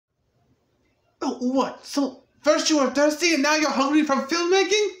Oh, what? So, first you were thirsty and now you're hungry from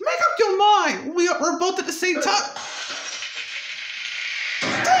filmmaking? Make up your mind! We're both at the same time.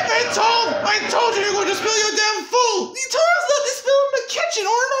 I told you you're going to spill your damn food! You told us not to spill in the kitchen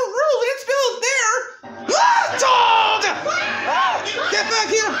or in our room! We didn't spill it there! Told! Get back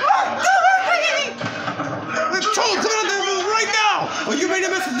here! Told, come out of the room right now! Or you made a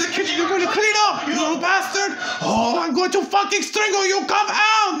mess in the kitchen, you're going to clean up, you little bastard! Oh, I'm going to fucking strangle you! Come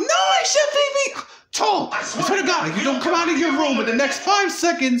out! No, I should baby! Told! I swear to God, if you don't come out of your room in the next 5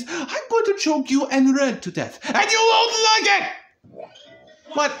 seconds, I'm going to choke you and Red to death. And you won't like it!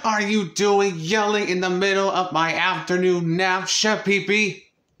 What are you doing yelling in the middle of my afternoon nap, Chef Pee-Pee?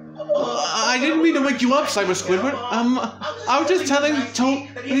 I didn't mean to wake you up, Cyber Squidward. I was just telling Toad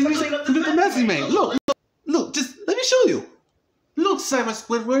he needs to clean up the mess he made. Look, just let me show you. Look, Cyber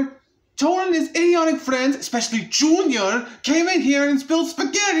Squidward. Toad and his idiotic friends, especially Junior, came in here and spilled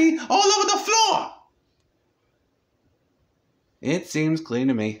spaghetti all over the floor. It seems clean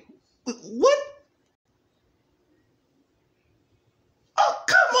to me. What? Oh,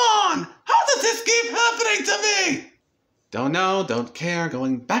 come on! How does this keep happening to me? Don't know, don't care.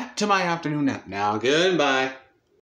 Going back to my afternoon nap now. Goodbye.